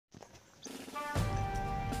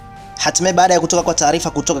Hatimaye baada ya kutoka kwa taarifa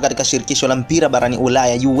kutoka katika shirikisho la mpira barani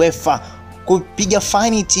Ulaya Uefa kupiga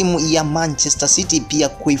faini timu ya Manchester City, pia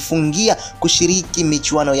kuifungia kushiriki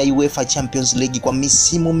michuano ya Uefa Champions League kwa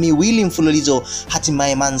misimu miwili mfululizo,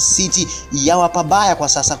 hatimaye Mancity yawa pabaya kwa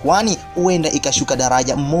sasa, kwani huenda ikashuka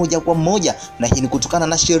daraja moja kwa moja, na hii ni kutokana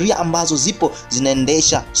na sheria ambazo zipo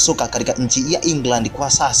zinaendesha soka katika nchi ya England kwa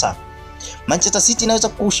sasa. Manchester City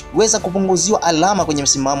inaweza kupunguziwa alama kwenye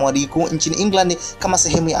msimamo wa ligi kuu nchini England kama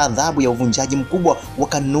sehemu ya adhabu ya uvunjaji mkubwa wa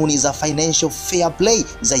kanuni za financial fair play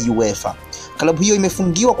za Uefa. Klabu hiyo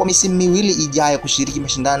imefungiwa kwa misimu miwili ijayo kushiriki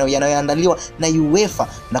mashindano yanayoandaliwa na Uefa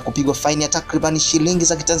na kupigwa faini ya takriban shilingi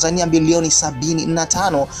za Kitanzania bilioni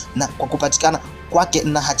 75 na kwa kupatikana kwake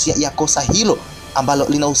na hatia ya kosa hilo ambalo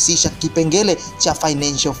linahusisha kipengele cha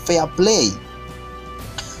financial fair play.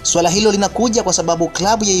 Swala hilo linakuja kwa sababu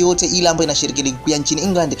klabu yeyote ile ambayo inashiriki ligi kuu ya nchini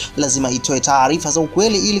England lazima itoe taarifa za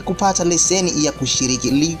ukweli ili kupata leseni ya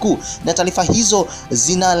kushiriki ligi kuu, na taarifa hizo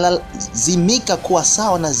zinalazimika kuwa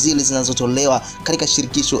sawa na zile zinazotolewa katika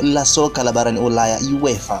shirikisho la soka la barani Ulaya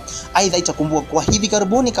Uefa. Aidha, itakumbuka kwa hivi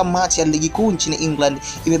karibuni kamati ya ligi kuu nchini England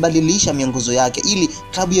imebadilisha miongozo yake ili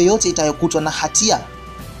klabu yoyote itayokutwa na hatia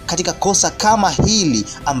katika kosa kama hili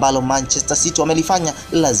ambalo Manchester City wamelifanya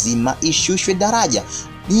lazima ishushwe daraja.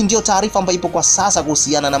 Hii ndio taarifa ambayo ipo kwa sasa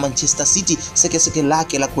kuhusiana na Manchester City, sekeseke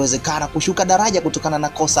lake la kuwezekana kushuka daraja kutokana na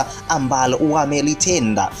kosa ambalo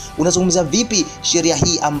wamelitenda. Unazungumzia vipi sheria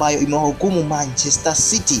hii ambayo imewahukumu Manchester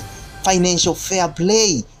City, financial fair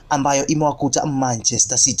play ambayo imewakuta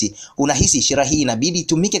Manchester City? Unahisi sheria hii inabidi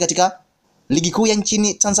itumike katika ligi kuu ya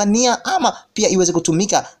nchini Tanzania ama pia iweze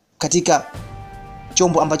kutumika katika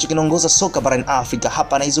chombo ambacho kinaongoza soka barani Afrika?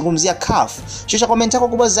 Hapa naizungumzia CAF. Shusha comment yako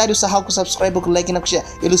kubwa zaidi, usahau kusubscribe, kulike na kushare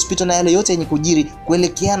ili usipitwe na yale yote yenye kujiri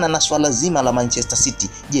kuelekeana na swala zima la Manchester City.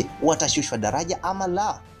 Je, watashushwa daraja ama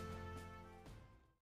la?